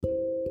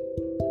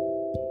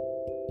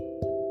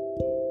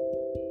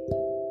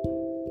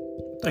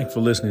Thanks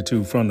for listening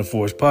to From the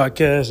Forest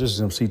podcast. This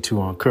is MC2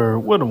 on Kerr.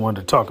 What I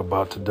wanted to talk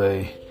about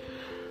today,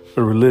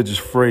 the religious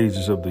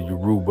phrases of the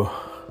Yoruba.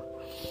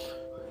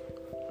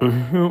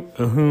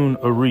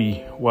 Ahun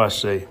Ari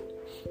Wase,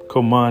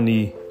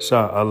 Komani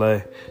Sa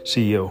Ale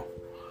Siyo.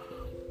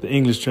 The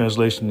English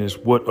translation is,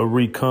 what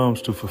Ari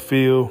comes to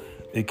fulfill,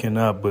 it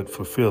cannot but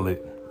fulfill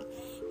it.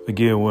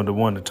 Again, what I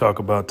wanted to talk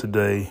about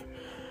today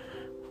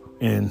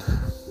in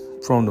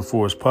From the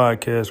Forest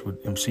podcast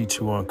with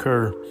MC2 on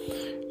Kerr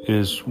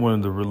is one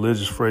of the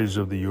religious phrases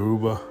of the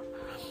Yoruba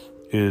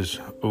is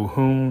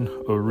Ohun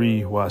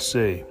Ori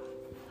Wase,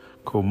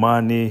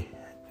 Komani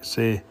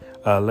Se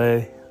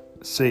Ale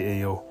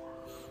Se'eo.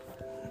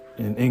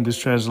 In English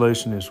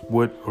translation is,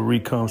 what Ori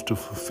comes to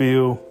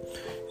fulfill,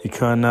 he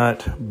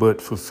cannot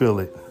but fulfill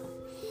it.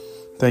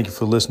 Thank you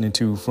for listening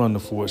to From the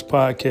Forest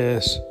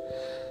podcast.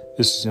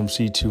 This is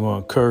MC2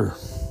 on Kerr.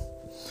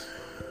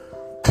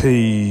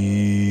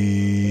 Peace.